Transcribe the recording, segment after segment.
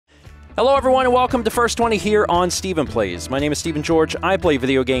Hello everyone and welcome to First20 here on Stephen Plays. My name is Stephen George, I play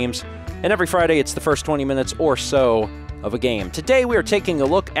video games, and every Friday it's the first 20 minutes or so of a game. Today we are taking a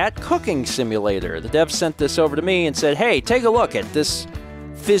look at Cooking Simulator. The devs sent this over to me and said, hey, take a look at this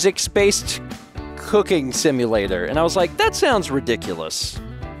physics-based cooking simulator. And I was like, that sounds ridiculous.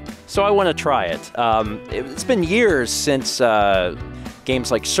 So I want to try it. It's been years since games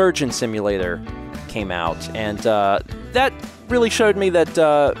like Surgeon Simulator came out, and that really showed me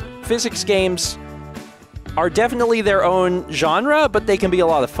that physics games are definitely their own genre, but they can be a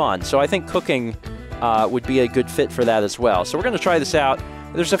lot of fun. So I think cooking would be a good fit for that as well. So we're going to try this out.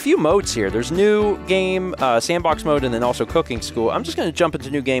 There's a few modes here. There's new game, sandbox mode, and then also cooking school. I'm just going to jump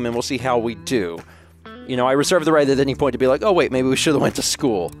into new game and we'll see how we do. You know, I reserve the right at any point to be like, oh wait, maybe we should have went to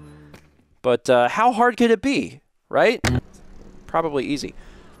school. But how hard could it be, right? Probably easy.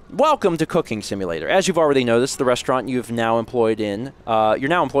 Welcome to Cooking Simulator. As you've already noticed, the restaurant you're now employed in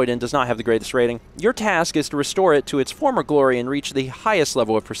does not have the greatest rating. Your task is to restore it to its former glory and reach the highest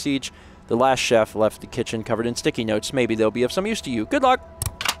level of prestige. The last chef left the kitchen covered in sticky notes. Maybe they'll be of some use to you. Good luck!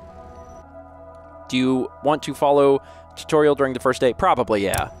 Do you want to follow tutorial during the first day? Probably,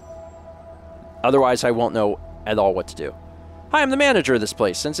 yeah. Otherwise, I won't know at all what to do. Hi, I'm the manager of this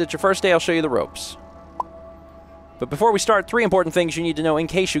place. Since it's your first day, I'll show you the ropes. But before we start, 3 important things you need to know in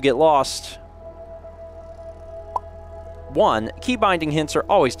case you get lost. 1. Key binding hints are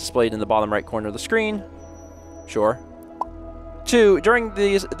always displayed in the bottom right corner of the screen. Sure. 2. During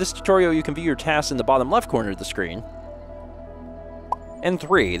this tutorial, you can view your tasks in the bottom left corner of the screen. And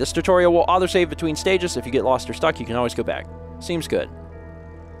 3. This tutorial will autosave between stages. If you get lost or stuck, you can always go back. Seems good.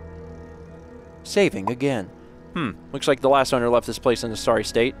 Saving again. Looks like the last owner left this place in a sorry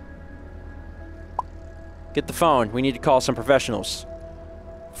state. Get the phone. We need to call some professionals.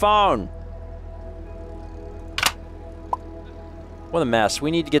 Phone! What a mess.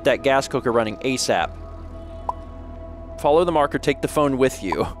 We need to get that gas cooker running ASAP. Follow the marker, take the phone with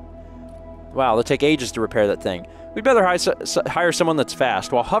you. Wow, it'll take ages to repair that thing. We'd better hire someone that's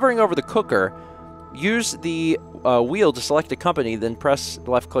fast. While hovering over the cooker, use the wheel to select a company, then press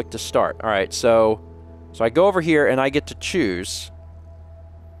left click to start. Alright, so I go over here and I get to choose.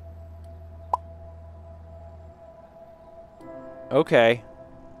 Okay.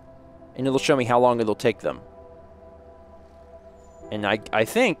 And it'll show me how long it'll take them. And I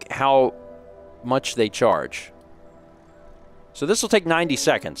think how much they charge. So this will take 90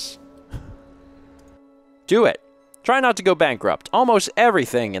 seconds. Do it. Try not to go bankrupt. Almost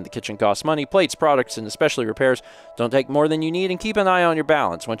everything in the kitchen costs money. Plates, products, and especially repairs. Don't take more than you need and keep an eye on your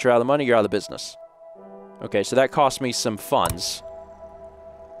balance. Once you're out of money, you're out of business. Okay, so that cost me some funds.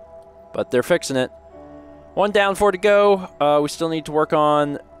 But they're fixing it. 1 down, 4 to go. We still need to work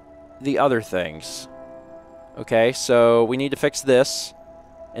on the other things. Okay, so we need to fix this.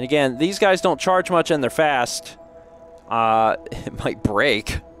 And again, these guys don't charge much and they're fast. It might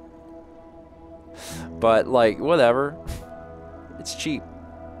break. But, like, whatever. It's cheap.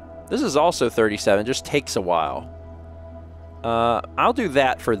 This is also 37. Just takes a while. I'll do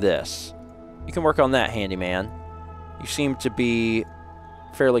that for this. You can work on that, handyman. You seem to be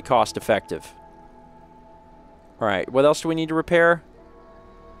fairly cost-effective. Alright, what else do we need to repair?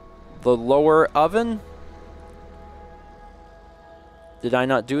 The lower oven? Did I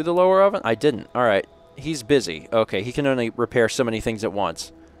not do the lower oven? I didn't. Alright, he's busy. Okay, he can only repair so many things at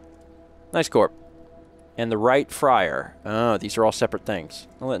once. Nice Corp. And the right fryer. Oh, these are all separate things.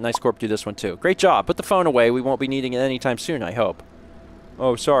 I'll let Nice Corp do this one too. Great job. Put the phone away. We won't be needing it anytime soon, I hope.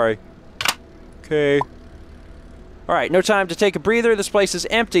 Oh, sorry. Okay. Alright, no time to take a breather. This place is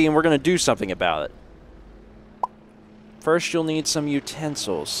empty and we're going to do something about it. First, you'll need some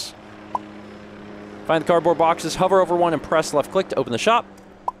utensils. Find the cardboard boxes, hover over one, and press left-click to open the shop.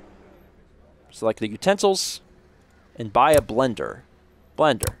 Select the utensils, and buy a blender.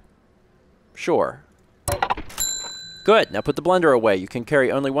 Blender. Sure. Good. Now put the blender away. You can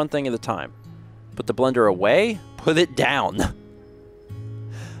carry only one thing at a time. Put the blender away. Put it down.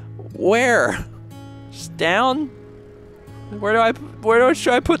 Where? Just down? Where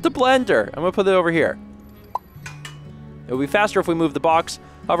should I put the blender? I'm gonna put it over here. It will be faster if we move the box,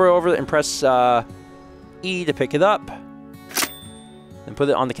 hover over it, and press E to pick it up, and put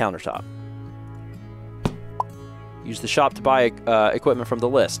it on the countertop. Use the shop to buy equipment from the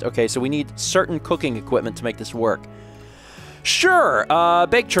list. Okay, so we need certain cooking equipment to make this work. Sure,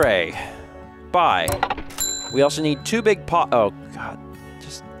 bake tray. Buy. We also need 2 big pot. Oh, God.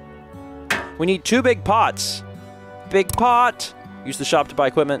 We need 2 big pots. Big pot. Use the shop to buy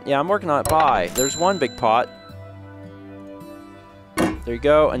equipment. Yeah, I'm working on it. Buy. There's 1 big pot. There you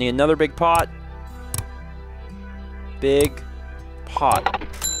go. I need another big pot. Big pot.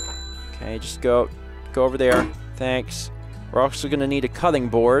 Okay, just go over there. Thanks. We're also going to need a cutting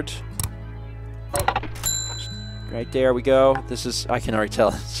board. Right there we go. This is, I can already tell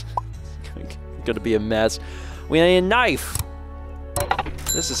it's going to be a mess. We need a knife.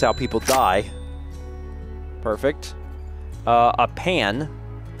 This is how people die. Perfect. A pan.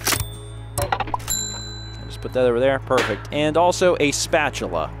 I'll just put that over there. Perfect. And also a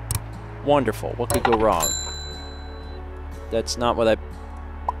spatula. Wonderful. What could go wrong? That's not what I...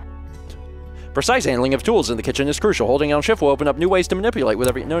 Precise handling of tools in the kitchen is crucial. Holding down shift will open up new ways to manipulate with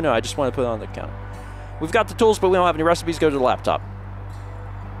every... No, I just want to put it on the counter. We've got the tools, but we don't have any recipes. Go to the laptop.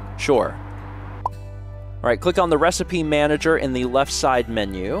 Sure. Alright, click on the Recipe Manager in the left side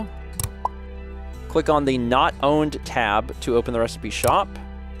menu. Click on the Not Owned tab to open the recipe shop.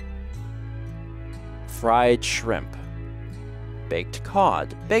 Fried shrimp. Baked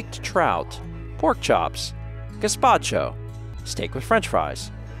cod. Baked trout. Pork chops. Gazpacho. Steak with french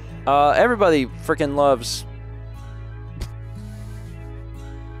fries. Everybody freaking loves...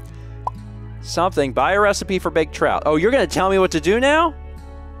 something. Buy a recipe for baked trout. Oh, you're going to tell me what to do now?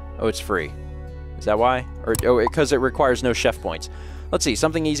 Oh, it's free. Is that why? Or because it requires no chef points. Let's see.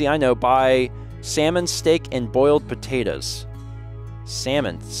 Something easy. I know. Buy salmon steak and boiled potatoes.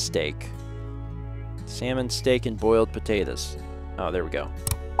 Salmon steak. Salmon steak and boiled potatoes. Oh, there we go.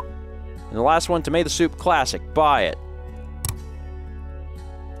 And the last one, tomato soup classic. Buy it.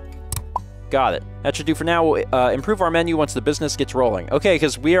 Got it. That should do for now. We'll improve our menu once the business gets rolling. Okay,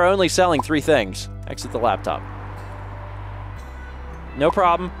 because we are only selling 3 things. Exit the laptop. No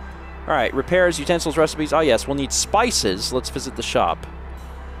problem. All right, repairs, utensils, recipes. Oh, yes, we'll need spices. Let's visit the shop.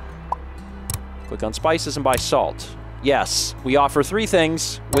 Click on spices and buy salt. Yes, we offer 3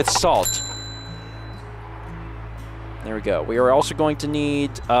 things with salt. There we go. We are also going to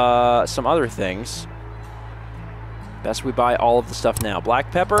need some other things. Best we buy all of the stuff now.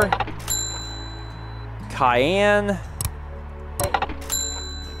 Black pepper. Cayenne. Oh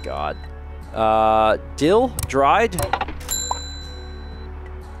my God. Dill, dried.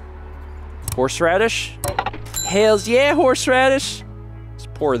 Horseradish. Hells yeah, horseradish.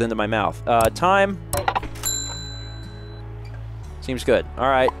 Just pour it into my mouth. Thyme. Seems good. All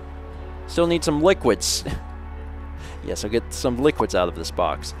right. Still need some liquids. Yes, I'll get some liquids out of this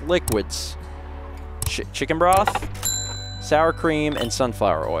box. Liquids. Chicken broth, sour cream, and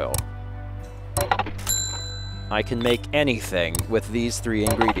sunflower oil. I can make anything with these 3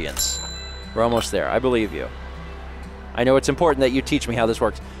 ingredients. We're almost there. I believe you. I know it's important that you teach me how this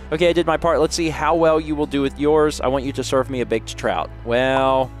works. Okay, I did my part. Let's see how well you will do with yours. I want you to serve me a baked trout.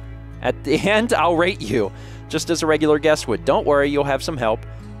 Well, at the end, I'll rate you, just as a regular guest would. Don't worry, you'll have some help.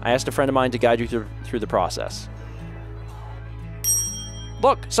 I asked a friend of mine to guide you through the process.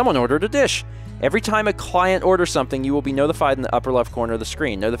 Look, someone ordered a dish. Every time a client orders something, you will be notified in the upper left corner of the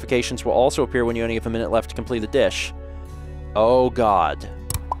screen. Notifications will also appear when you only have a minute left to complete the dish. Oh, God.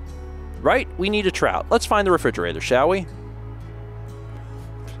 Right, we need a trout. Let's find the refrigerator, shall we?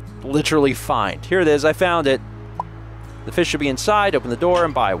 Literally find. Here it is, I found it. The fish should be inside. Open the door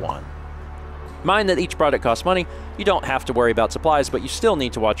and buy one. Mind that each product costs money. You don't have to worry about supplies, but you still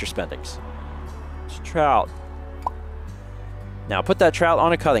need to watch your spendings. It's trout. Now, put that trout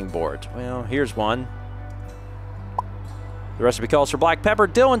on a cutting board. Well, here's one. The recipe calls for black pepper,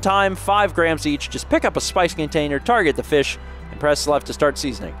 dill, and thyme, 5 grams each. Just pick up a spice container, target the fish, and press left to start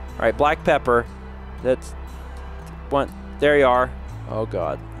seasoning. All right, black pepper. That's one. There you are. Oh,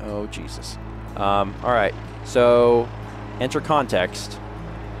 God. Oh, Jesus. All right. So, enter context.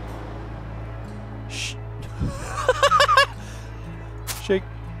 Shh. Shake.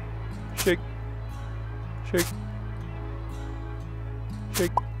 Shake. Shake.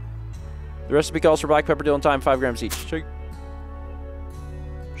 Shake. The recipe calls for black pepper, dill, and thyme, 5 grams each. Shake.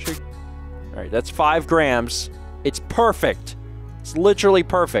 Shake. All right, that's 5 grams. It's perfect. It's literally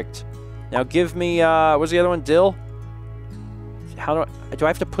perfect. Now give me, what's the other one? Dill? How do I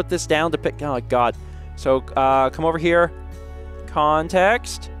have to put this down to pick? Oh, God. So, come over here.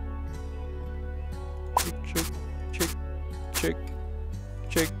 Context. Shake, shake, shake, shake,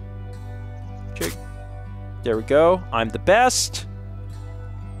 shake, shake. There we go. I'm the best.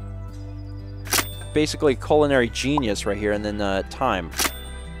 Basically culinary genius right here, and then time.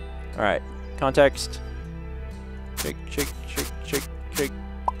 All right, context. Shake, shake, shake, shake, shake.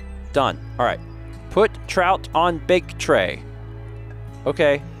 Done. All right, put trout on bake tray.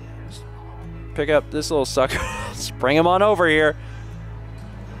 Okay, just pick up this little sucker. Just bring him on over here.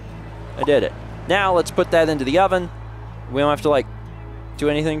 I did it. Now let's put that into the oven. We don't have to like do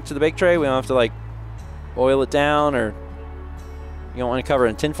anything to the bake tray. We don't have to like oil it down or You don't want to cover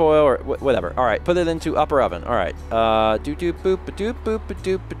it in tinfoil or whatever. All right, put it into upper oven. All right. Doop doop boop ba doop boop ba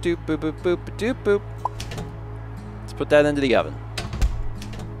doop ba doop boop boop boop ba doop boop. Let's put that into the oven.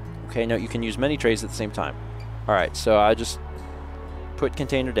 Okay, no, you can use many trays at the same time. All right, so I just put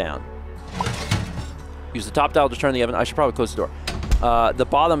container down. Use the top dial to turn the oven. I should probably close the door. The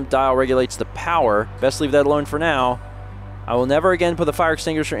bottom dial regulates the power. Best leave that alone for now. I will never again put the fire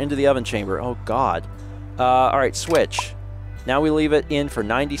extinguisher into the oven chamber. Oh, God. All right, switch. Now we leave it in for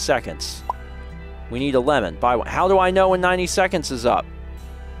 90 seconds. We need a lemon. Buy one. How do I know when 90 seconds is up?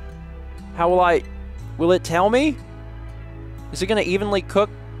 How will I... Will it tell me? Is it going to evenly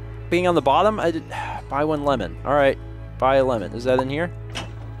cook being on the bottom? Buy one lemon. All right. Buy a lemon. Is that in here?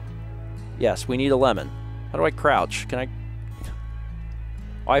 Yes, we need a lemon. How do I crouch? Can I...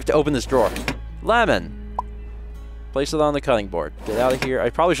 Oh, I have to open this drawer. Lemon! Place it on the cutting board. Get out of here. I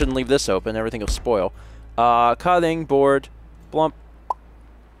probably shouldn't leave this open. Everything will spoil. Cutting board. Blump.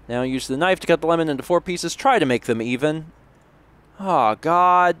 Now use the knife to cut the lemon into 4 pieces. Try to make them even. Oh,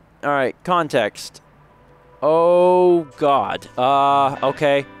 God. All right, context. Oh, God.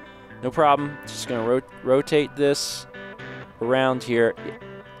 Okay. No problem. Just going to rotate this around here.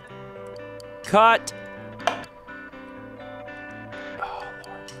 Cut. Oh,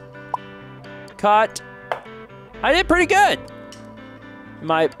 Lord. Cut. I did pretty good.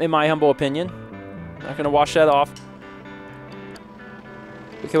 In my humble opinion. Not going to wash that off.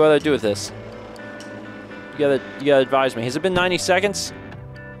 Okay, what do I do with this? You gotta advise me. Has it been 90 seconds?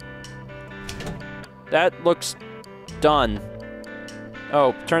 That looks done.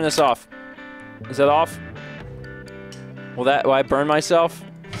 Oh, turn this off. Is that off? Will I burn myself?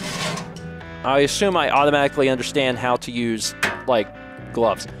 I assume I automatically understand how to use, like,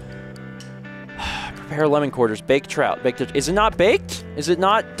 gloves. Prepare lemon quarters. Baked trout. Is it not baked? Is it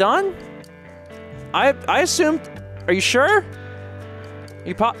not done? I assumed... Are you sure?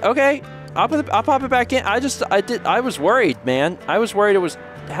 You pop... Okay. I'll pop it back in. I was worried, man. I was worried it was...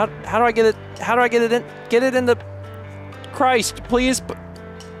 How do I get it... How do I get it in... Get it in the... Christ, please.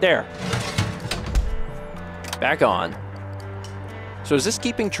 There. Back on. So is this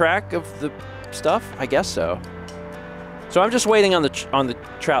keeping track of the stuff? I guess so. So I'm just waiting on the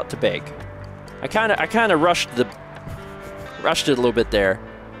trout to bake. I kind of rushed it a little bit there.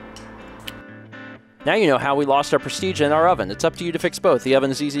 Now you know how we lost our prestige in our oven. It's up to you to fix both. The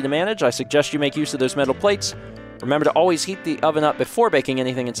oven is easy to manage. I suggest you make use of those metal plates. Remember to always heat the oven up before baking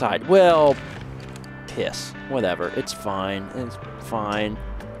anything inside. Well, piss. Whatever. It's fine. It's fine.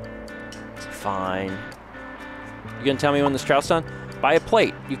 It's fine. You gonna tell me when this trout's done? Buy a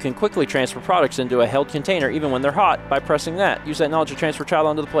plate. You can quickly transfer products into a held container even when they're hot by pressing that. Use that knowledge to transfer trout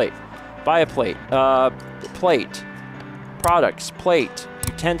onto the plate. Buy a plate. Plate. Products. Plate.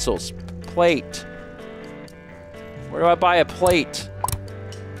 Utensils. Plate. Where do I buy a plate?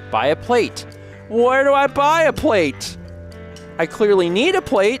 Buy a plate. Where do I buy a plate? I clearly need a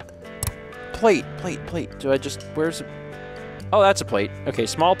plate. Plate. Do I just... Where's it? Oh, that's a plate. Okay,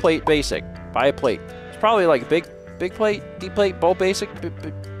 small plate, basic. Buy a plate. It's probably like a big plate, deep plate, bowl, basic.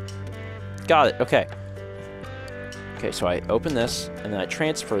 Got it. Okay. Okay, so I open this, and then I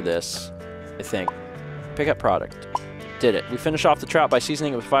transfer this, I think. Pick up product. Did it. We finish off the trout by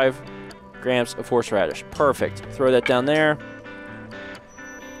seasoning it with 5 grams of horseradish. Perfect. Throw that down there.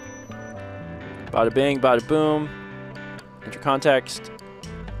 Bada bing, bada boom. Enter context.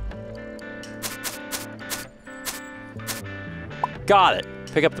 Got it.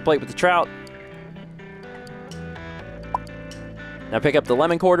 Pick up the plate with the trout. Now pick up the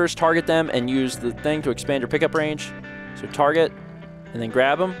lemon quarters, target them, and use the thing to expand your pickup range. So target, and then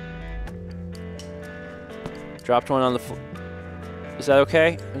grab them. Dropped one on the floor. Is that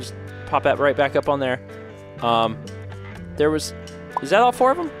okay? Just pop that right back up on there. Is that all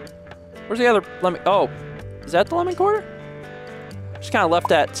 4 of them? Where's the other lemon? Oh, is that the lemon quarter? Just kind of left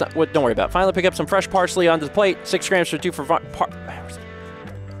that. Don't worry about it. Finally, pick up some fresh parsley onto the plate. 6 grams for 2 for... Where's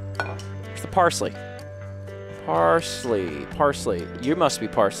the parsley? Parsley. You must be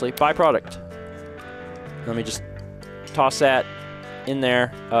parsley. Byproduct. Let me just toss that in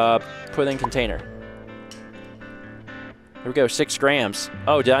there. Put in container. There we go. 6 grams.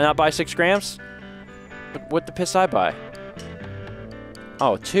 Oh, did I not buy 6 grams? What the piss I buy?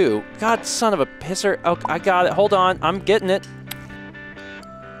 Oh, 2. God, son of a pisser. Oh, I got it. Hold on. I'm getting it.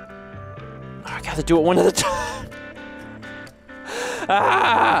 Oh, I gotta do it one at a time.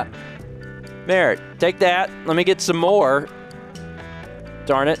 Ah! Merritt, take that. Let me get some more.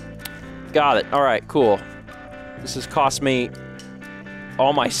 Darn it. Got it. All right, cool. This has cost me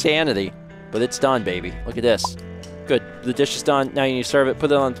all my sanity, but it's done, baby. Look at this. Good. The dish is done. Now you need to serve it.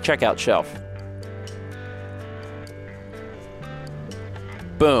 Put it on the checkout shelf.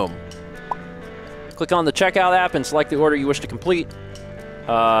 Boom. Click on the checkout app and select the order you wish to complete.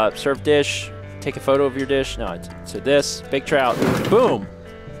 Serve dish. Take a photo of your dish. No, so this. Baked trout. Boom.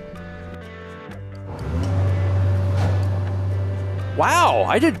 Wow,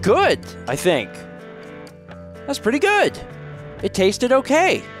 I did good, I think. That's pretty good. It tasted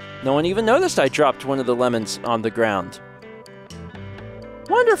okay. No one even noticed I dropped one of the lemons on the ground.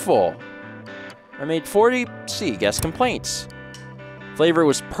 Wonderful. I made 40 guest complaints. Flavor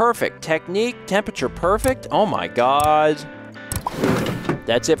was perfect. Technique, temperature perfect. Oh my God.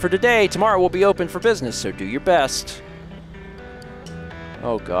 That's it for today. Tomorrow we'll be open for business, so do your best.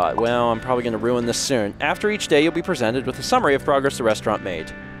 Oh God, well, I'm probably going to ruin this soon. After each day, you'll be presented with a summary of progress the restaurant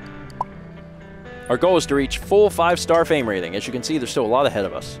made. Our goal is to reach full 5-star fame rating. As you can see, there's still a lot ahead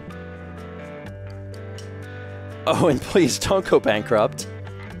of us. Oh, and please don't go bankrupt.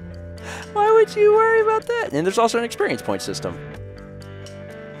 Why would you worry about that? And there's also an experience point system.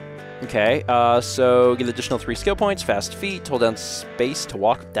 Okay, so get additional 3 skill points. Fast feet, hold down space to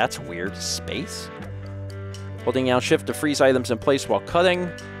walk. That's weird. Space? Holding down shift to freeze items in place while cutting.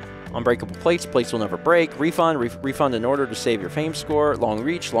 Unbreakable plates. Plates will never break. Refund. Refund in order to save your fame score. Long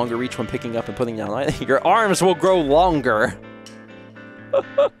reach. Longer reach when picking up and putting down items. Your arms will grow longer.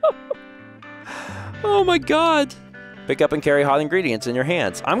 Oh my God. Pick up and carry hot ingredients in your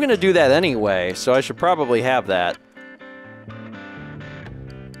hands. I'm going to do that anyway, so I should probably have that.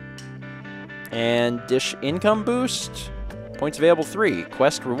 And dish income boost. Points available 3.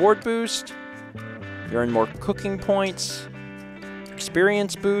 Quest reward boost. You earn more cooking points.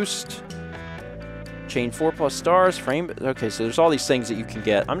 Experience boost. Chain 4+ stars. Frame. Okay, so there's all these things that you can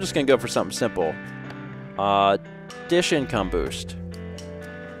get. I'm just going to go for something simple. Dish income boost.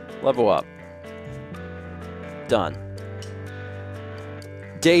 Level up. Done.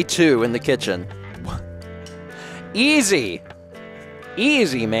 Day 2 in the kitchen. Easy.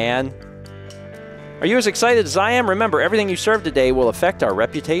 Easy, man. Are you as excited as I am? Remember, everything you serve today will affect our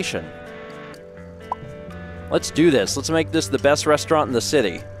reputation. Let's do this. Let's make this the best restaurant in the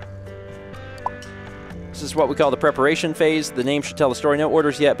city. This is what we call the preparation phase. The name should tell the story. No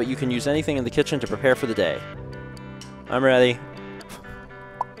orders yet, but you can use anything in the kitchen to prepare for the day. I'm ready.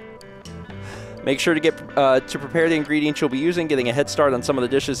 Make sure to get to prepare the ingredients you'll be using. Getting a head start on some of the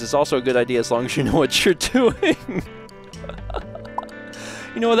dishes is also a good idea as long as you know what you're doing.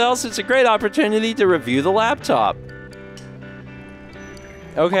 You know what else? It's a great opportunity to review the laptop.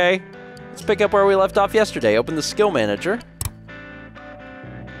 Okay, let's pick up where we left off yesterday. Open the skill manager.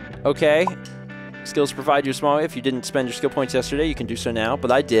 Okay, skills provide you small. If you didn't spend your skill points yesterday, you can do so now.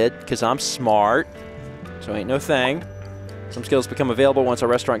 But I did, because I'm smart. So ain't no thing. Some skills become available once our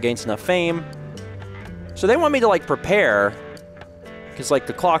restaurant gains enough fame. So they want me to, like, prepare, because, like,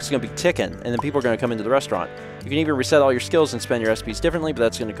 the clock's going to be ticking, and then people are going to come into the restaurant. You can even reset all your skills and spend your SPs differently, but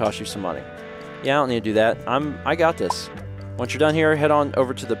that's going to cost you some money. Yeah, I don't need to do that. I got this. Once you're done here, head on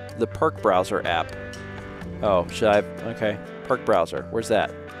over to the perk browser app. Oh, should I? Okay, perk browser. Where's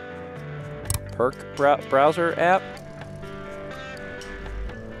that? Perk browser app?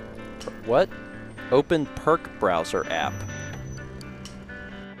 What? Open perk browser app.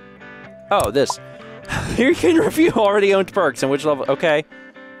 Oh, this. Here you can review already owned perks and which level. Okay.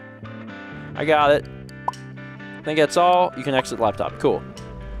 I got it. I think that's all. You can exit laptop. Cool.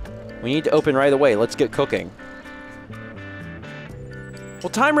 We need to open right away. Let's get cooking. Well,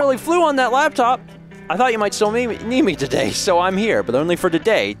 time really flew on that laptop. I thought you might still need me today, so I'm here. But only for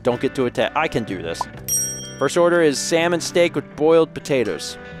today. Don't get to attack. I can do this. First order is salmon steak with boiled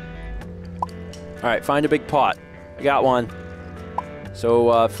potatoes. Alright, find a big pot. I got one.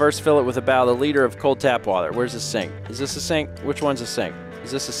 So, first fill it with about 1 liter of cold tap water. Where's the sink? Is this a sink? Which one's a sink?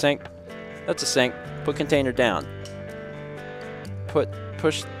 Is this a sink? That's a sink. Put container down. Put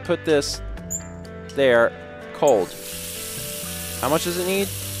this there. Cold. How much does it need?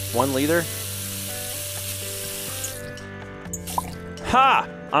 1 liter? Ha!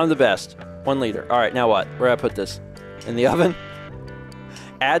 I'm the best. 1 liter. Alright, now what? Where do I put this? In the oven?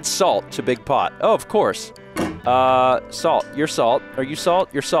 Add salt to big pot. Oh, of course. Salt. You're salt. Are you salt?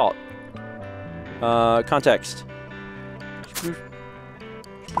 You're salt. Context.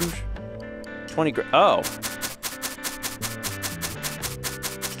 20 gram. Oh.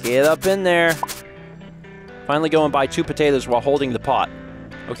 Get up in there. Finally go and buy 2 potatoes while holding the pot.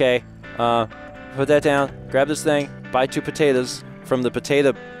 Okay. Put that down. Grab this thing. Buy 2 potatoes from the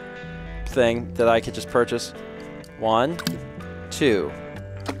potato thing that I could just purchase. 1, 2.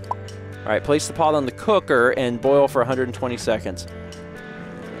 Alright, place the pot on the cooker and boil for 120 seconds.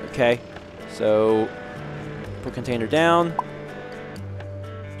 Okay, so put container down.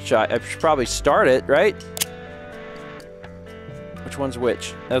 I should probably start it, right? Which one's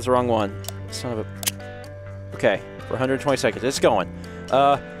which? That's the wrong one. Son of a... Okay, for 120 seconds. It's going.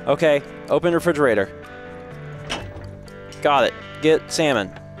 Okay. Open refrigerator. Got it. Get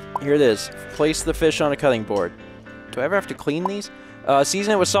salmon. Here it is. Place the fish on a cutting board. Do I ever have to clean these?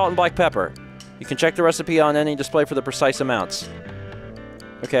 Season it with salt and black pepper. You can check the recipe on any display for the precise amounts.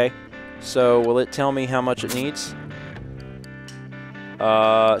 Okay. So, will it tell me how much it needs?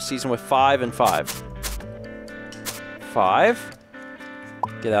 Season with 5 and 5. 5.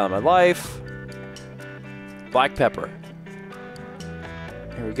 Get out of my life. Black pepper.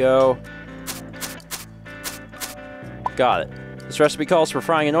 Here we go. Got it. This recipe calls for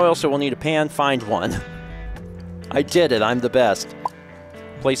frying in oil, so we'll need a pan. Find one. I did it. I'm the best.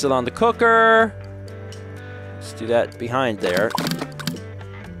 Place it on the cooker. Let's do that behind there.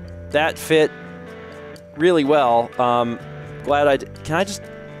 That fit really well. Glad I did. Can I just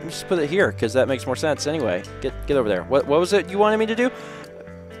put it here? Because that makes more sense anyway. Get over there. What was it you wanted me to do?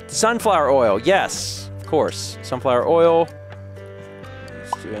 Sunflower oil. Yes, of course. Sunflower oil.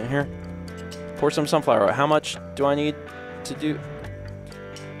 Let's do it in here. Pour some sunflower oil. How much do I need to do?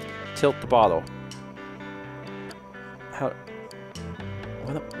 Tilt the bottle. How?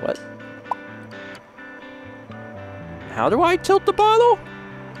 What? How do I tilt the bottle?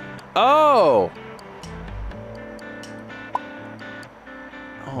 Oh!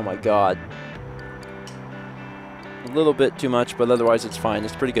 Oh my god. A little bit too much, but otherwise it's fine.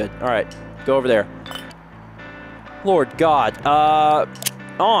 It's pretty good. Alright, go over there. Lord God.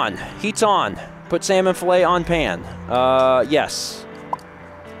 On. Heat's on. Put salmon fillet on pan. Yes.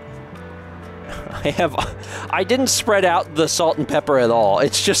 I didn't spread out the salt and pepper at all.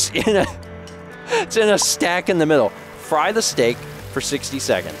 It's just it's in a stack in the middle. Fry the steak for 60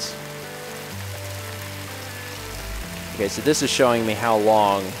 seconds. Okay, so this is showing me how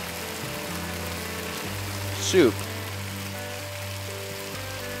long. Soup.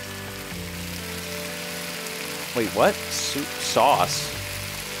 Wait, what? Soup sauce.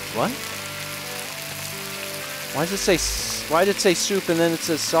 What? Why did it say soup and then it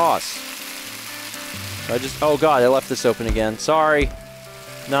says sauce? Oh god, I left this open again. Sorry.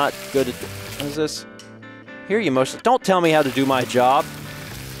 Not good at... What is this? Here you most... Don't tell me how to do my job.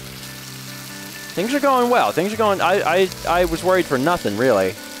 Things are going well. Things are going... I was worried for nothing,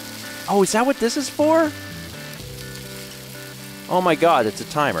 really. Oh, is that what this is for? Oh my god, it's a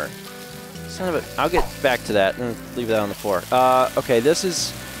timer. Son of a... I'll get back to that and leave that on the floor. Okay, this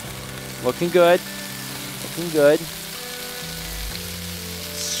is looking good. Looking good.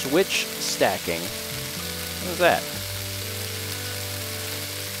 Switch stacking. What is that?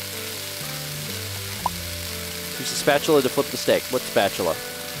 Use a spatula to flip the steak. What spatula?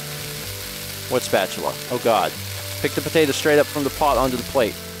 What spatula? Oh god. Pick the potato straight up from the pot onto the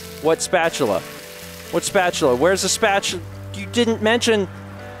plate. What spatula? What spatula? Where's the spatula? You didn't mention...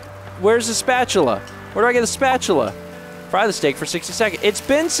 Where's the spatula? Where do I get a spatula? Fry the steak for 60 seconds. It's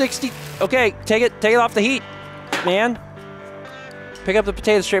been 60... Okay, take it off the heat, man. Pick up the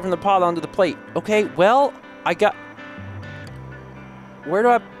potato straight from the pot onto the plate. Okay, well, I got...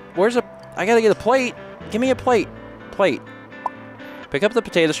 Where's a... I gotta get a plate. Give me a plate. Plate. Pick up the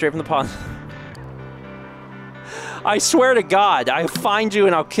potato straight from the pot. I swear to God, I'll find you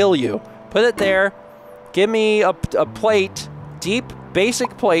and I'll kill you. Put it there. Give me a plate. Deep,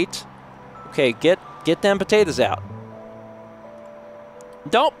 basic plate. Okay, get them potatoes out.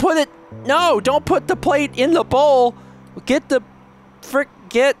 Don't put it... No, don't put the plate in the bowl. Get the...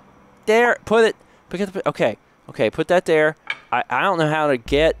 Get there. Put it... Okay. Okay, put that there. I don't know how to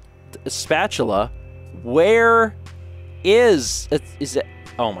get a spatula. Where is it?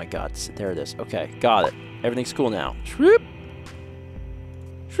 Oh my god, there it is. Okay, got it. Everything's cool now. Shroop.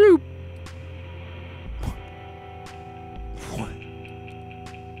 Shroop.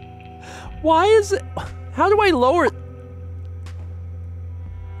 Why is it... How do I lower it?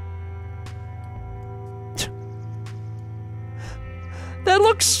 That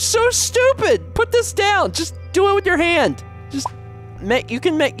looks so stupid. Put this down. Just do it with your hand. Just you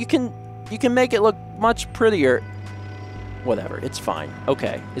can make it look much prettier. Whatever. It's fine.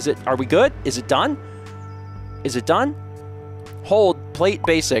 Okay. Are we good? Is it done? Is it done? Hold plate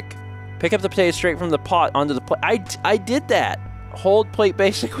basic. Pick up the potato straight from the pot onto the plate. I did that. Hold plate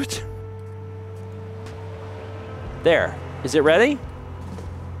basic. There. Is it ready?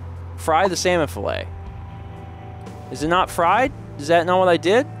 Fry the salmon fillet. Is it not fried? Is that not what I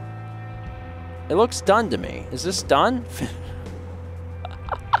did? It looks done to me. Is this done?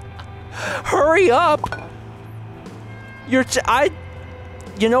 Hurry up! You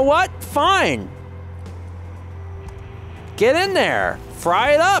know what? Fine. Get in there.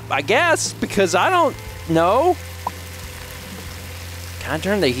 Fry it up, I guess, because I don't know. Can I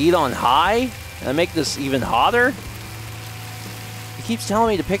turn the heat on high? Can I make this even hotter? He keeps telling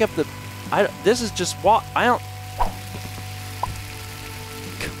me to pick up the... this is just what... I don't...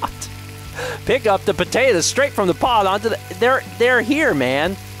 God. Pick up the potatoes straight from the pot onto the... They're here,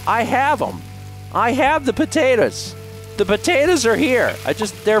 man. I have them. I have the potatoes. The potatoes are here.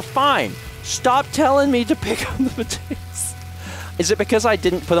 They're fine. Stop telling me to pick up the potatoes. Is it because I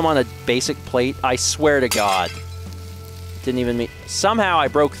didn't put them on a basic plate? I swear to God. Didn't even mean... Somehow I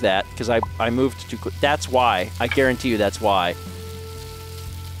broke that because I moved too quick. That's why. I guarantee you that's why.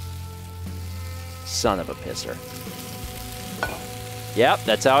 Son of a pisser. Yep,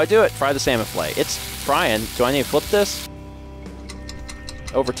 that's how I do it. Fry the salmon fillet. It's frying. Do I need to flip this?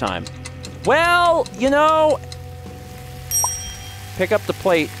 Overtime. Well, you know... Pick up the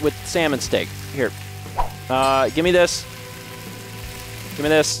plate with salmon steak. Here. Give me this. Give me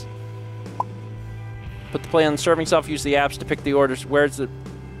this. Put the plate on the serving shelf. Use the apps to pick the orders. Where's the...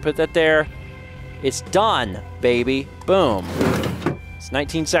 Put that there. It's done, baby. Boom. It's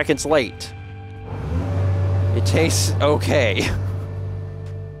 19 seconds late. It tastes okay.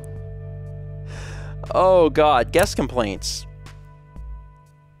 Oh, God. Guest complaints.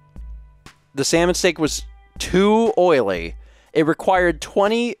 The salmon steak was too oily. It required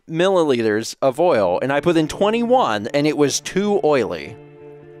 20 milliliters of oil, and I put in 21, and it was too oily.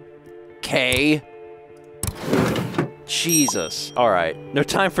 Okay. Jesus. All right. No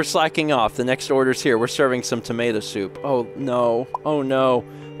time for slacking off. The next order's here. We're serving some tomato soup. Oh, no. Oh, no.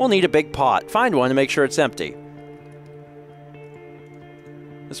 We'll need a big pot. Find one to make sure it's empty.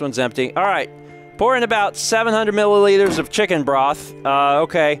 This one's empty. All right. Pour in about 700 milliliters of chicken broth.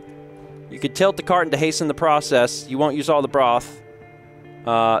 Okay. You could tilt the carton to hasten the process. You won't use all the broth.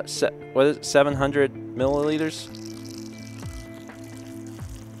 What is it? 700 milliliters?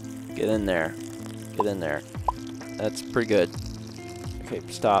 Get in there. Get in there. That's pretty good. Okay,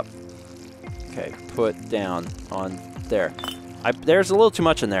 stop. Okay, put down on there. There's a little too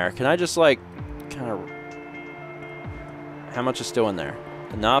much in there. Can I just, like, kind of... How much is still in there?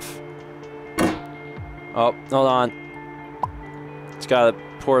 Enough? Oh, hold on. It's got to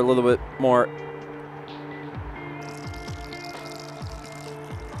pour a little bit more.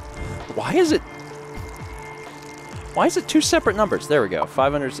 Why is it two separate numbers? There we go.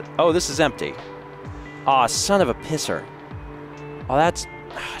 500. Oh, this is empty. Aw, son of a pisser. Oh, that's...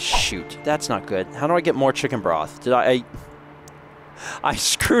 shoot. That's not good. How do I get more chicken broth? Did I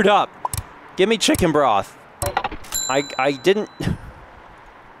screwed up. Give me chicken broth. I didn't...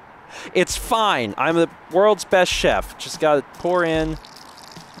 It's fine. I'm the world's best chef. Just gotta pour in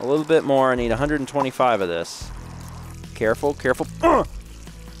a little bit more. I need 125 of this. Careful, careful.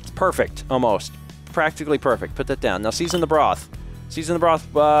 It's perfect. Almost. Practically perfect. Put that down. Now season the broth. Season the broth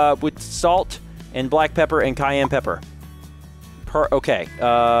with salt and black pepper and cayenne pepper. Okay.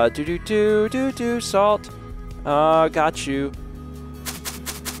 Salt. Got you.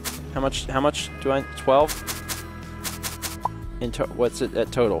 How much do I... 12? What's it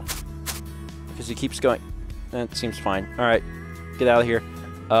at total? Because he keeps going. That seems fine. Alright. Get out of here.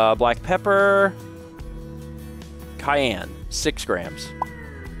 Black pepper. Cayenne. 6 grams.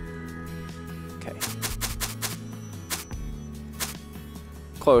 Okay.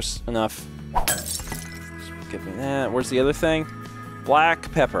 Close enough. Give me that. Where's the other thing?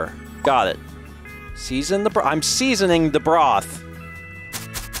 Black pepper. Got it. Season the broth. I'm seasoning the broth.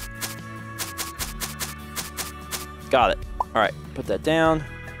 Got it. Alright, put that down.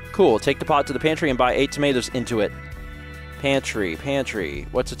 Cool. Take the pot to the pantry and buy 8 tomatoes into it. Pantry.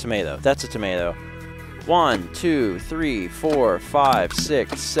 What's a tomato? That's a tomato. 1, 2, 3, 4, 5,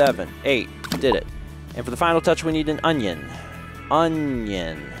 6, 7, 8. Did it. And for the final touch, we need an onion.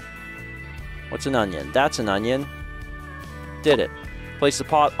 Onion. What's an onion? That's an onion. Did it. Place the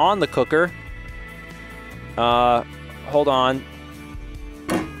pot on the cooker. Hold on.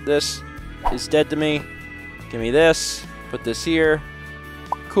 This is dead to me. Give me this. Put this here.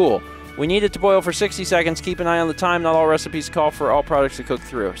 Cool. We need it to boil for 60 seconds. Keep an eye on the time. Not all recipes call for all products to cook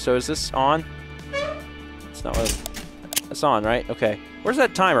through. So is this on? It's not what... It's on, right? Okay. Where's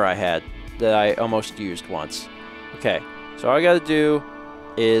that timer I had that I almost used once? Okay. So all I gotta do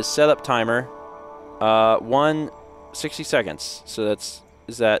is set up timer. 60 seconds. So that's...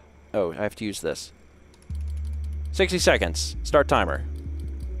 Is that... Oh, I have to use this. 60 seconds. Start timer.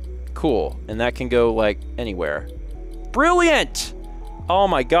 Cool. And that can go, like, anywhere. Brilliant! Oh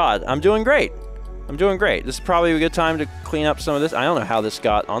my god. I'm doing great. I'm doing great. This is probably a good time to clean up some of this. I don't know how this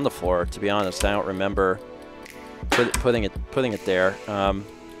got on the floor, to be honest. I don't remember putting it there.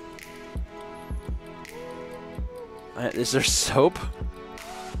 Is there soap?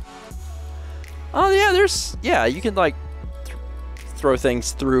 Oh, yeah, there's... Yeah, you can, like... throw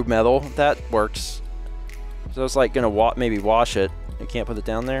things through metal. That works. So I was like gonna maybe wash it. I can't put it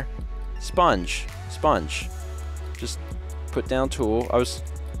down there. Sponge. Sponge. Just put down tool. I was...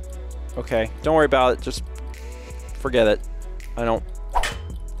 Okay, don't worry about it. Just forget it. I don't...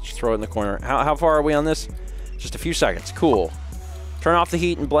 Just throw it in the corner. How far are we on this? Just a few seconds. Cool. Turn off the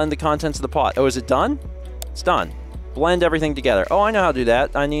heat and blend the contents of the pot. Oh, is it done? It's done. Blend everything together. Oh, I know how to do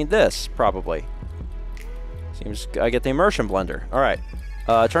that. I need this, probably. Seems I get the immersion blender. All right.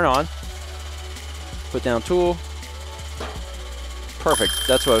 Turn on. Put down tool. Perfect.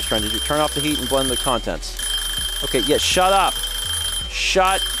 That's what I was trying to do. Turn off the heat and blend the contents. Okay, yeah, shut up.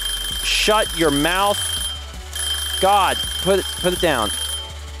 Shut your mouth. God, put it down.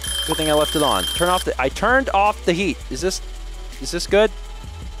 Good thing I left it on. I turned off the heat. Is this good?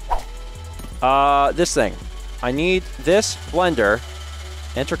 This thing. I need this blender.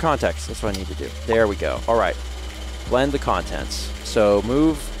 Enter context. That's what I need to do. There we go. All right. Blend the contents. So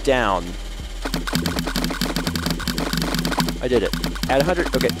move down. I did it. Add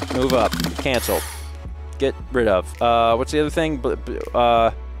 100. Okay. Move up. Cancel. Get rid of. What's the other thing?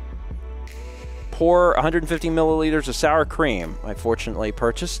 Pour 150 milliliters of sour cream. I fortunately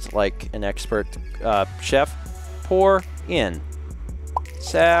purchased, like an expert chef. Pour in.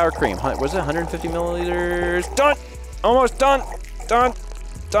 Sour cream. Was it 150 milliliters? Done! Almost done! Done!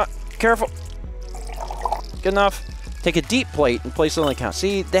 Done! Careful! Good enough. Take a deep plate and place it on the counter.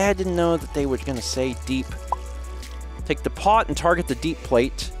 See, I didn't know that they were going to say deep. Take the pot and target the deep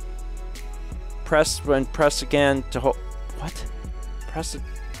plate. Press again to hold... What? Press it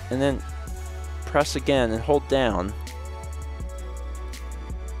and then press again and hold down.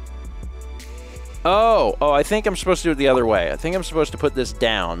 Oh, I think I'm supposed to do it the other way. I think I'm supposed to put this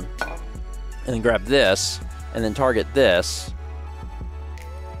down and then grab this and then target this.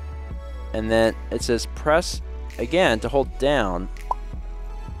 And then it says press again to hold down.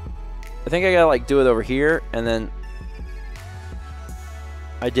 I think I gotta like do it over here and then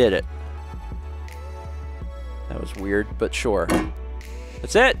I did it. That was weird, but sure.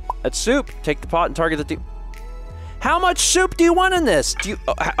 That's it. That's soup. Take the pot and target the deep. How much soup do you want in this? Do you...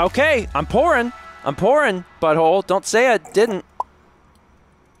 Okay, I'm pouring. I'm pouring, butthole. Don't say I didn't.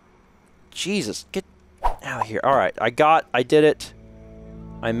 Jesus, get out of here. All right, I did it.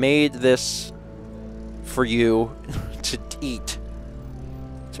 I made this for you to eat.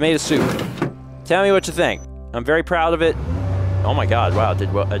 Tomato soup. Tell me what you think. I'm very proud of it. Oh my God, wow,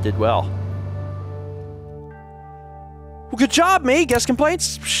 I did well. Well, good job, me. Guest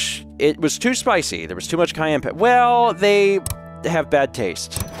complaints? Psh, it was too spicy. There was too much cayenne pepper. Well, they have bad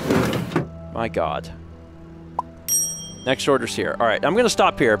taste. My God. Next order's here. All right, I'm going to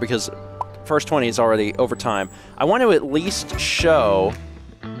stop here because First 20 is already over time. I want to at least show...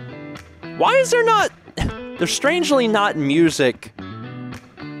 Why is there not... There's strangely not music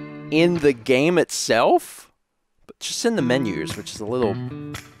in the game itself, but just in the menus, which is a little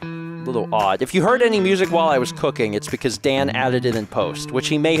odd. If you heard any music while I was cooking, it's because Dan added it in post, which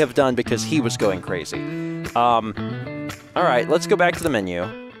he may have done because he was going crazy. All right, let's go back to the menu.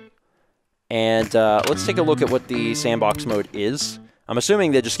 And let's take a look at what the sandbox mode is. I'm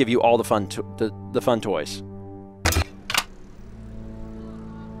assuming they just give you all the fun toys.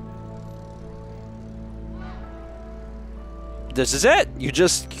 This is it. You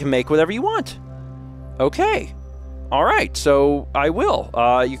just can make whatever you want. Okay. All right, so I will.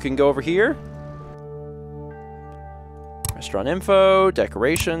 You can go over here. Restaurant info,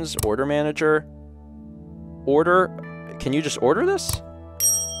 decorations, order manager. Order. Can you just order this?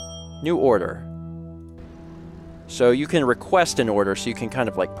 New order. So you can request an order, so you can kind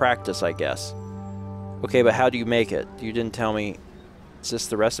of like practice, I guess. Okay, but how do you make it? You didn't tell me. Is this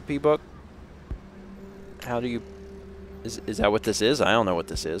the recipe book? How do you... Is that what this is? I don't know what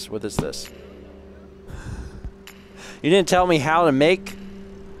this is. What is this? You didn't tell me how to make...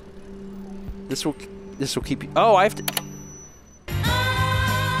 This will keep you... Oh, I have to...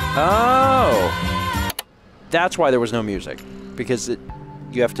 Oh! That's why there was no music. Because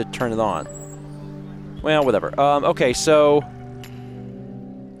you have to turn it on. Well, whatever. Okay, so...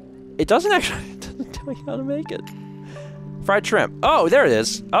 It doesn't actually... It doesn't tell you how to make it. Fried shrimp. Oh, there it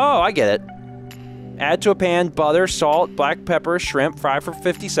is. Oh, I get it. Add to a pan, butter, salt, black pepper, shrimp, fry for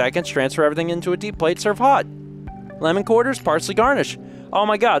 50 seconds, transfer everything into a deep plate, serve hot. Lemon quarters, parsley garnish. Oh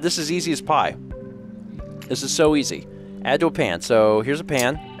my God, this is easy as pie. This is so easy. Add to a pan. So here's a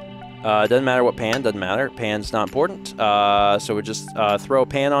pan. Doesn't matter what pan, doesn't matter. Pan's not important. So we just throw a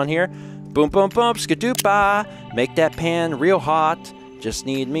pan on here. Boom, boom, boom, skadoopa. Make that pan real hot. Just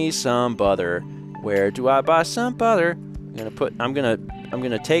need me some butter. Where do I buy some butter? I'm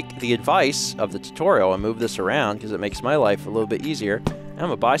gonna take the advice of the tutorial and move this around because it makes my life a little bit easier. And I'm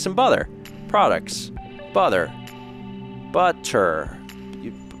gonna buy some butter. Products. Butter. Butter.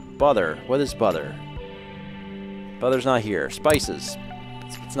 Butter. What is butter? Butter's not here. Spices.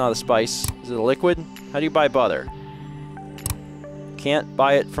 It's not a spice. Is it a liquid? How do you buy butter? Can't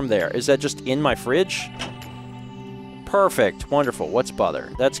buy it from there. Is that just in my fridge? Perfect. Wonderful. What's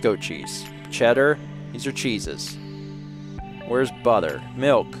butter? That's goat cheese. Cheddar. These are cheeses. Where's butter?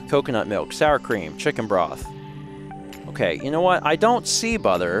 Milk. Coconut milk. Sour cream. Chicken broth. Okay, you know what? I don't see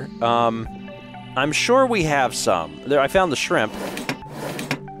butter. I'm sure we have some. There, I found the shrimp.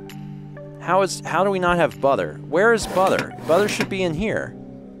 How do we not have butter? Where is butter? Butter should be in here.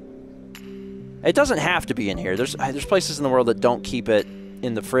 It doesn't have to be in here. There's places in the world that don't keep it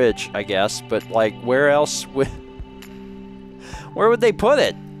in the fridge, I guess. But like, where else would? Where would they put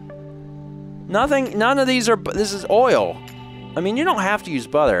it? Nothing. None of these are. This is oil. I mean, you don't have to use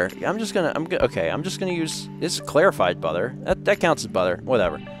butter. I'm just gonna use this is clarified butter. That counts as butter.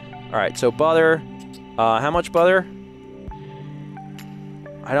 Whatever. All right. So butter. How much butter?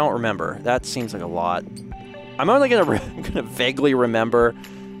 I don't remember. That seems like a lot. I'm only gonna vaguely remember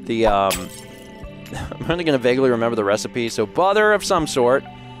the I'm only gonna vaguely remember the recipe. So butter of some sort.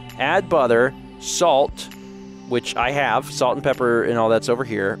 Add butter, salt, which I have. Salt and pepper and all that's over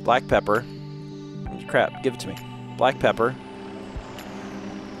here. Black pepper. Crap, give it to me. Black pepper.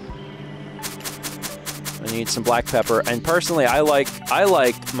 I need some black pepper. And personally, I like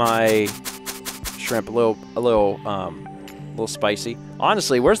my shrimp a little spicy.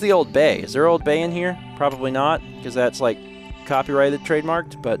 Honestly, where's the Old Bay? Is there Old Bay in here? Probably not, because that's like copyrighted,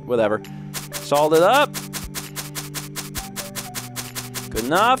 trademarked, but whatever. Salt it up. Good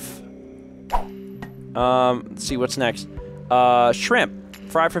enough. Let's see what's next. Shrimp.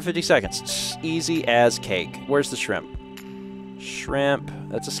 Fry for 50 seconds. Easy as cake. Where's the shrimp? Shrimp.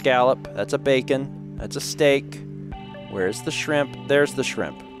 That's a scallop. That's a bacon. That's a steak. Where's the shrimp? There's the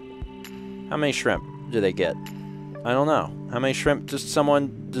shrimp. How many shrimp do they get? I don't know. How many shrimp does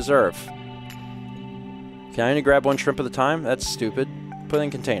someone deserve? Can I only grab one shrimp at a time? That's stupid. Put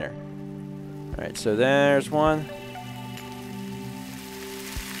in container. Alright, so there's one.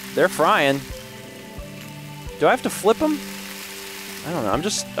 They're frying. Do I have to flip them? I don't know.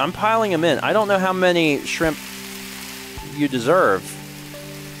 I'm piling them in. I don't know how many shrimp you deserve.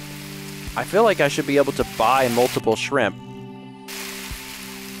 I feel like I should be able to buy multiple shrimp.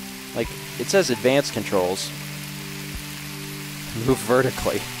 Like, it says advanced controls. Move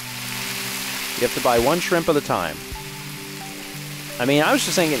vertically. You have to buy one shrimp at a time. I mean, I was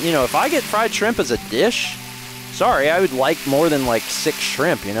just thinking, you know, if I get fried shrimp as a dish, sorry, I would like more than like 6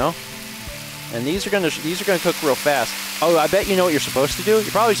 shrimp, you know? And these are gonna cook real fast. Oh, I bet you know what you're supposed to do?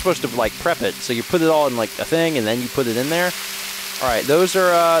 You're probably supposed to like prep it. So you put it all in like a thing and then you put it in there. Alright, those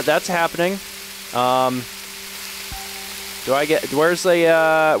are that's happening. Do I get where's a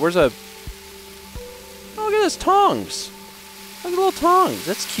oh, look at this tongs. Look at the little tongs.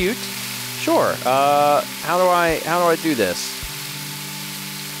 That's cute. Sure. How do I do this?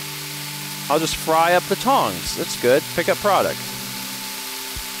 I'll just fry up the tongs. That's good. Pick up product.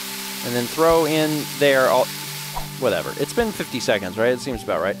 And then throw in there all... Whatever. It's been 50 seconds, right? It seems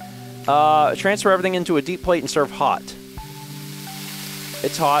about right. Transfer everything into a deep plate and serve hot.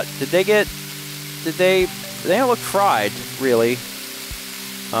 It's hot. They don't look fried, really.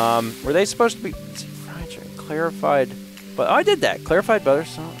 Were they supposed to be... Fried, clarified... But I did that. Clarified butter.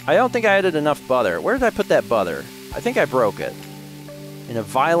 So I don't think I added enough butter. Where did I put that butter? I think I broke it. In a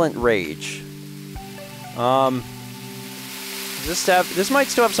violent rage. This might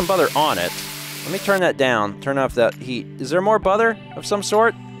still have some butter on it. Let me turn that down. Turn off that heat. Is there more butter of some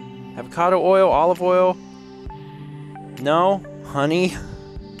sort? Avocado oil, olive oil? No? Honey?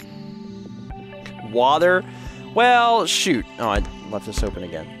 Water? Well, shoot. Oh, I left this open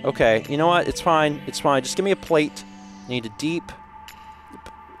again. Okay, you know what? It's fine. It's fine. Just give me a plate. I need a deep...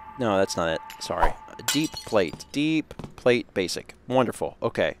 No, that's not it. Sorry. A deep plate. Deep plate basic. Wonderful.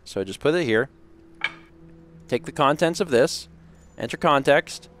 Okay, so just put it here. Take the contents of this. Enter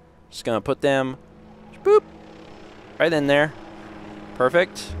context. Just gonna put them... Boop! Right in there.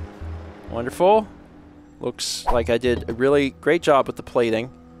 Perfect. Wonderful. Looks like I did a really great job with the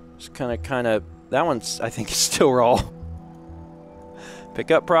plating. Just kind of... That one's, I think, is still raw.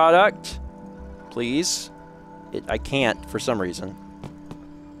 Pick up product. Please. I can't, for some reason.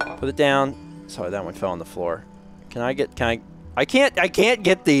 Put it down. Sorry, that one fell on the floor. I can't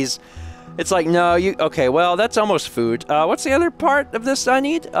get these. It's like, no, you... Okay, well, that's almost food. What's the other part of this I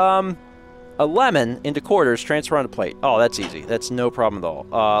need? A lemon into quarters, transfer on a plate. Oh, that's easy. That's no problem at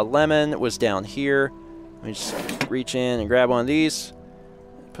all. Lemon was down here. Let me just reach in and grab one of these.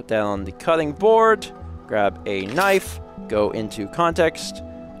 Put that on the cutting board. Grab a knife. Go into context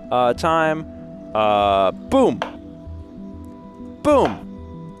time. Boom.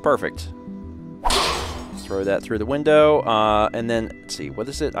 Boom. Perfect. Throw that through the window. And then, let's see, what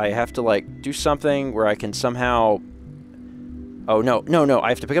is it? I have to, like, do something where I can somehow... Oh, no, no, no. I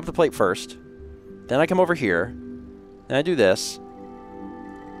have to pick up the plate first. Then I come over here. Then I do this.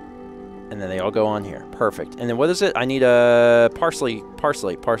 And then they all go on here. Perfect. And then what is it? I need a parsley.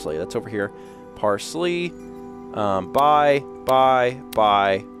 That's over here. Parsley. Buy.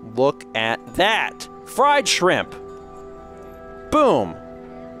 Look at that. Fried shrimp. Boom.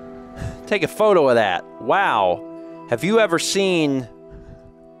 Take a photo of that. Wow. Have you ever seen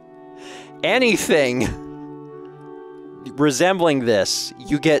anything resembling this?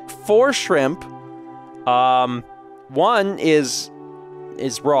 You get 4 shrimp. One is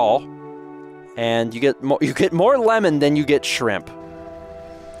raw, and you get more lemon than you get shrimp.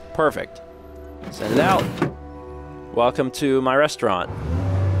 Perfect. Send it out. Welcome to my restaurant.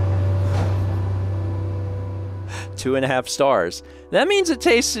 2.5 stars. That means it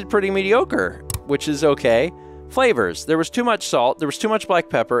tasted pretty mediocre, which is okay. Flavors. There was too much salt, there was too much black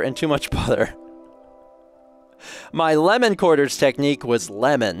pepper, and too much butter. My lemon quarters technique was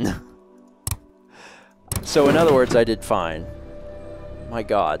lemon. So in other words, I did fine. My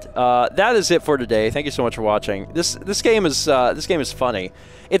God. That is it for today. Thank you so much for watching. This game is funny.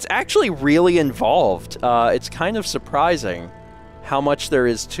 It's actually really involved. It's kind of surprising how much there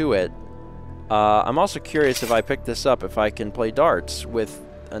is to it. I'm also curious if I pick this up, if I can play darts with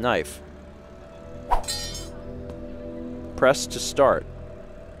a knife. Press to start.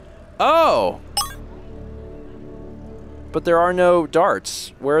 Oh! But there are no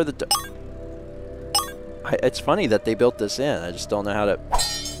darts. Where are the... It's funny that they built this in. I just don't know how to...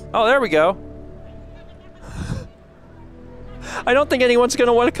 Oh, there we go. I don't think anyone's going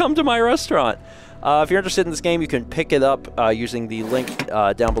to want to come to my restaurant. If you're interested in this game, you can pick it up using the link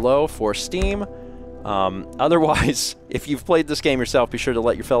down below for Steam. Otherwise, if you've played this game yourself, be sure to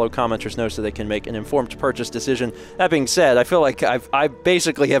let your fellow commenters know so they can make an informed purchase decision. That being said, I feel like I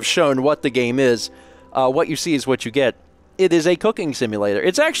basically have shown what the game is. What you see is what you get. It is a cooking simulator.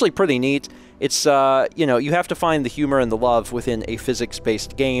 It's actually pretty neat. It's, you know, you have to find the humor and the love within a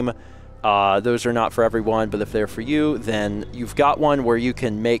physics-based game. Those are not for everyone, but if they're for you, then you've got one where you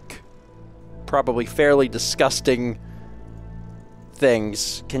can make probably fairly disgusting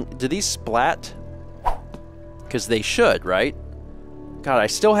things. Do these splat? Because they should, right? God, I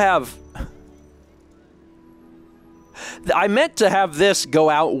still have... I meant to have this go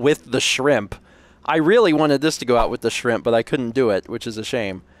out with the shrimp. I really wanted this to go out with the shrimp, but I couldn't do it, which is a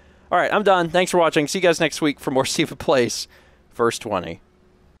shame. All right, I'm done. Thanks for watching. See you guys next week for more Stephen Plays First 20.